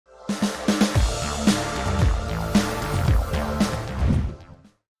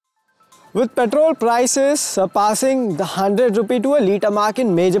With petrol prices surpassing the 100 rupee to a litre mark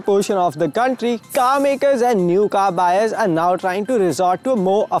in major portion of the country, car makers and new car buyers are now trying to resort to a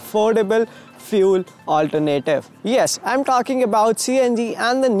more affordable fuel alternative. Yes, I'm talking about CNG,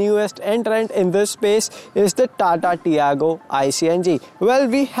 and the newest entrant in this space is the Tata Tiago iCNG. Well,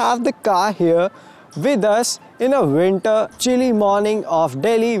 we have the car here with us in a winter chilly morning of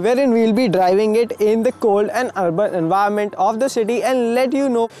Delhi, wherein we'll be driving it in the cold and urban environment of the city and let you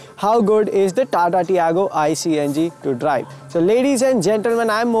know how good is the Tata Tiago iCNG to drive. So ladies and gentlemen,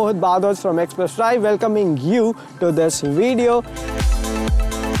 I'm Mohit Bhadoz from Express Drive, welcoming you to this video.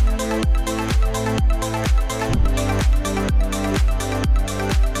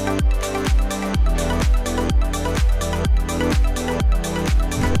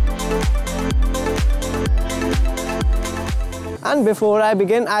 And before I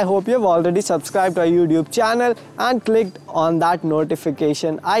begin, I hope you've already subscribed to our YouTube channel and clicked on that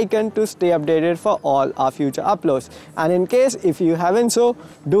notification icon to stay updated for all our future uploads. And in case if you haven't so,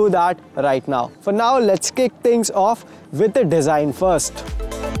 do that right now. For now, let's kick things off with the design first.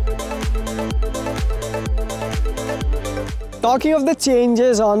 Talking of the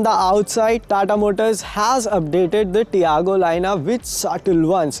changes on the outside, Tata Motors has updated the Tiago lineup with subtle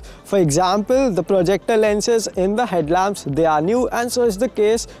ones. For example, the projector lenses in the headlamps, they are new, and so is the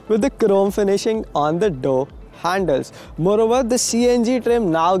case with the chrome finishing on the door handles. Moreover, the CNG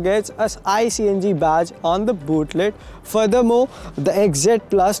trim now gets a iCNG badge on the boot lid. Furthermore, the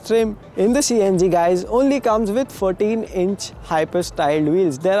XZ Plus trim in the CNG guys only comes with 14-inch hyper-styled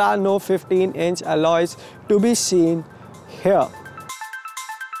wheels. There are no 15-inch alloys to be seen here.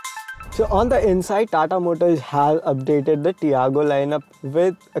 So on the inside, Tata Motors has updated the Tiago lineup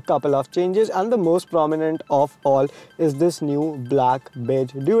with a couple of changes, and the most prominent of all is this new black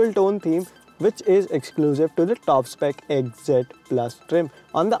beige dual tone theme, which is exclusive to the top spec XZ Plus trim.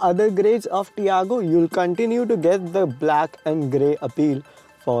 On the other grades of Tiago, you'll continue to get the black and grey appeal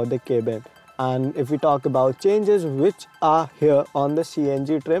for the cabin. And if we talk about changes which are here on the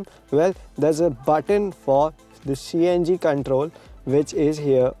CNG trim, well, there's a button for the CNG control which is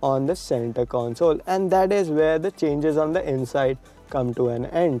here on the center console, and that is where the changes on the inside come to an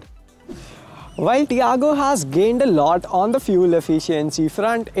end. While Tiago has gained a lot on the fuel efficiency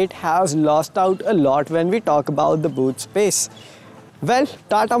front, it has lost out a lot when we talk about the boot space. Well,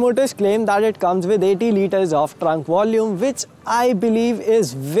 Tata Motors claim that it comes with 80 liters of trunk volume, which I believe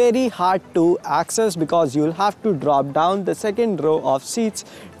is very hard to access because you'll have to drop down the second row of seats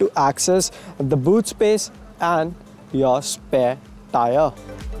to access the boot space and your spare tire.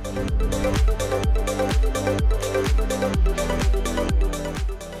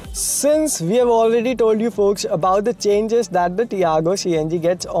 Since we have already told you folks about the changes that the Tiago CNG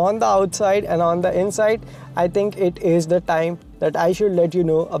gets on the outside and on the inside, I think it is the time that I should let you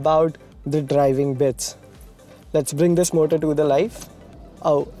know about the driving bits. Let's bring this motor to the life.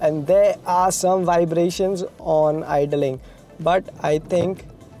 Oh, and there are some vibrations on idling, but I think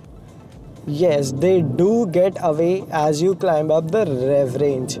yes, they do get away as you climb up the rev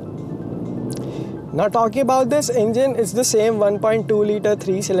range. Now talking about this engine, it's the same 1.2 litre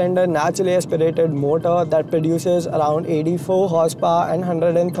 3-cylinder naturally aspirated motor that produces around 84 horsepower and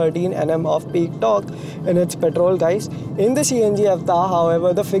 113 Nm of peak torque in its petrol guys. In the CNG avatar,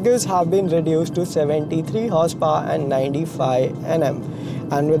 however, the figures have been reduced to 73 horsepower and 95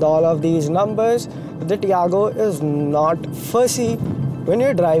 Nm. And with all of these numbers, the Tiago is not fussy when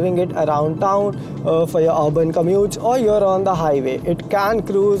you're driving it around town for your urban commutes or you're on the highway. It can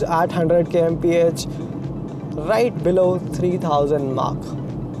cruise at 100 kmph right below 3000 mark,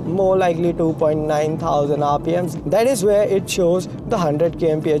 more likely 2.9 thousand RPMs. That is where it shows the 100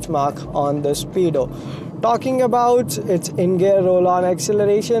 kmph mark on the speedo. Talking about its in-gear roll-on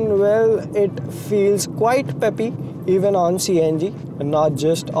acceleration, well, it feels quite peppy even on CNG, not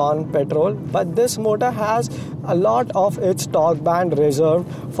just on petrol, but this motor has a lot of its torque band reserved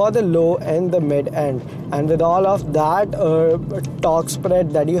for the low and the mid end, and with all of that torque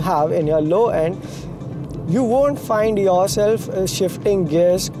spread that you have in your low end, you won't find yourself shifting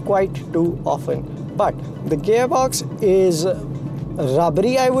gears quite too often. But the gearbox is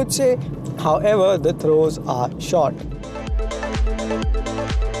rubbery, I would say. However, the throws are short.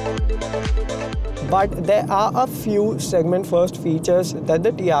 But there are a few segment first features that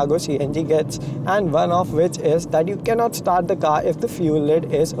the Tiago CNG gets, and one of which is that you cannot start the car if the fuel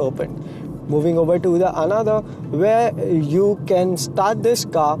lid is open. Moving over to the another, where you can start this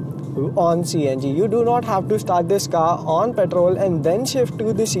car on CNG. You do not have to start this car on petrol and then shift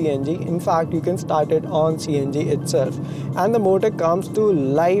to the CNG. In fact, you can start it on CNG itself, and the motor comes to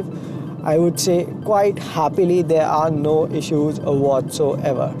life, I would say, quite happily. There are no issues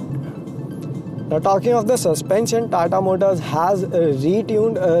whatsoever. Now, talking of the suspension, Tata Motors has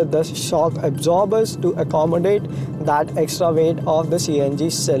retuned the shock absorbers to accommodate that extra weight of the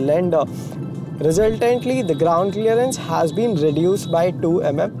CNG cylinder. Resultantly, the ground clearance has been reduced by 2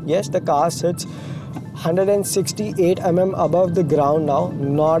 mm. Yes, the car sits 168 mm above the ground now,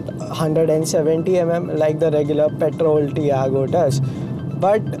 not 170 mm like the regular petrol Tiago does.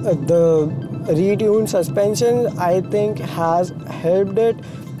 But the retuned suspension, I think, has helped it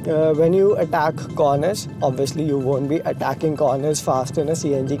when you attack corners. Obviously, you won't be attacking corners fast in a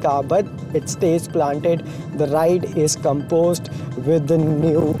CNG car, but it stays planted. The ride is composed with the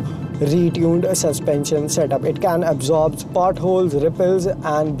new retuned suspension setup. It can absorb potholes, ripples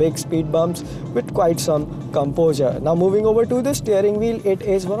and big speed bumps with quite some composure. Now, moving over to the steering wheel, it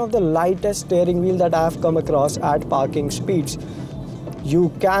is one of the lightest steering wheel that I have come across at parking speeds.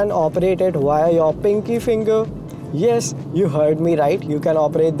 You can operate it via your pinky finger. Yes, you heard me right. You can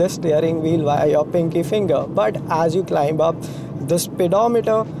operate the steering wheel via your pinky finger. But as you climb up the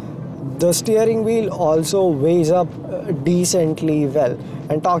speedometer, the steering wheel also weighs up decently well.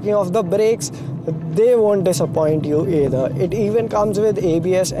 And talking of the brakes, they won't disappoint you either. It even comes with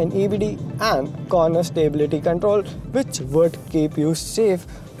ABS and EBD and corner stability control, which would keep you safe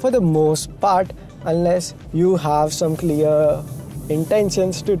for the most part, unless you have some clear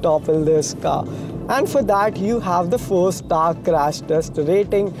intentions to topple this car. And for that, you have the 4-star crash test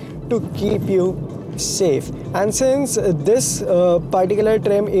rating to keep you safe. And since this particular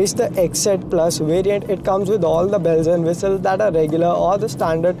trim is the XZ Plus variant, it comes with all the bells and whistles that a regular or the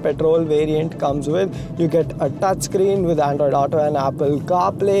standard petrol variant comes with. You get a touchscreen with Android Auto and Apple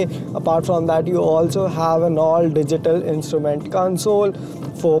CarPlay. Apart from that, you also have an all-digital instrument console,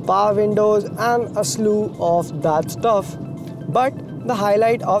 4 power windows and a slew of that stuff. But the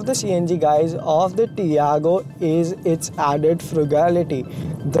highlight of the CNG, guys, of the Tiago is its added frugality.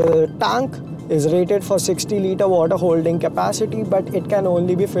 The tank is rated for 60-liter water holding capacity, but it can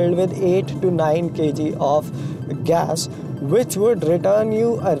only be filled with 8 to 9 kg of gas, which would return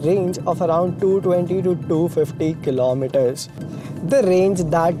you a range of around 220 to 250 kilometers. The range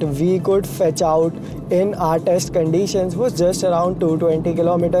that we could fetch out in our test conditions was just around 220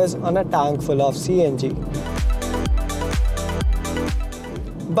 kilometers on a tank full of CNG.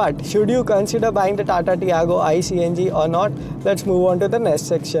 But should you consider buying the Tata Tiago iCNG or not? Let's move on to the next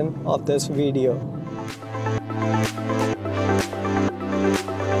section of this video.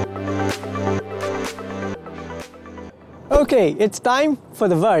 Okay, it's time for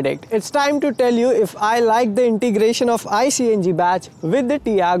the verdict. It's time to tell you if I like the integration of iCNG batch with the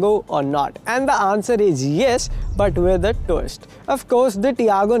Tiago or not. And the answer is yes, but with a twist. Of course, the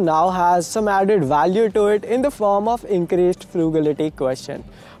Tiago now has some added value to it in the form of increased frugality quotient.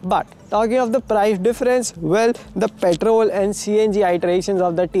 But talking of the price difference, well, the petrol and CNG iterations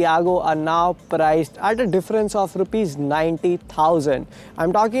of the Tiago are now priced at a difference of rupees 90,000.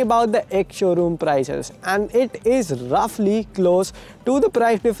 I'm talking about the ex-showroom prices, and it is roughly close to the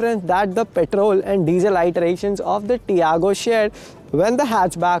price difference that the petrol and diesel iterations of the Tiago shared when the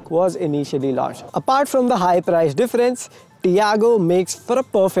hatchback was initially launched. Apart from the high price difference, Tiago makes for a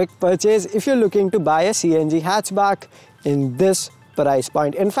perfect purchase if you're looking to buy a CNG hatchback in this price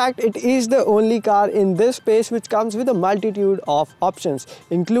point. In fact, it is the only car in this space which comes with a multitude of options,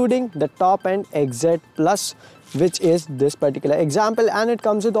 including the top-end XZ Plus, which is this particular example, and it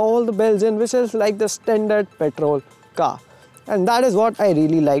comes with all the bells and whistles like the standard petrol car. And that is what I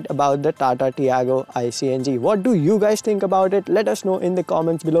really liked about the Tata Tiago iCNG. What do you guys think about it? Let us know in the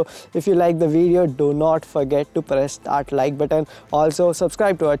comments below. If you like the video, do not forget to press that like button. Also,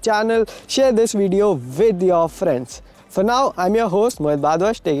 subscribe to our channel, share this video with your friends. For now, I'm your host Mohit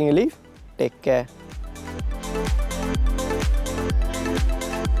Bhardwaj, taking a leave. Take care.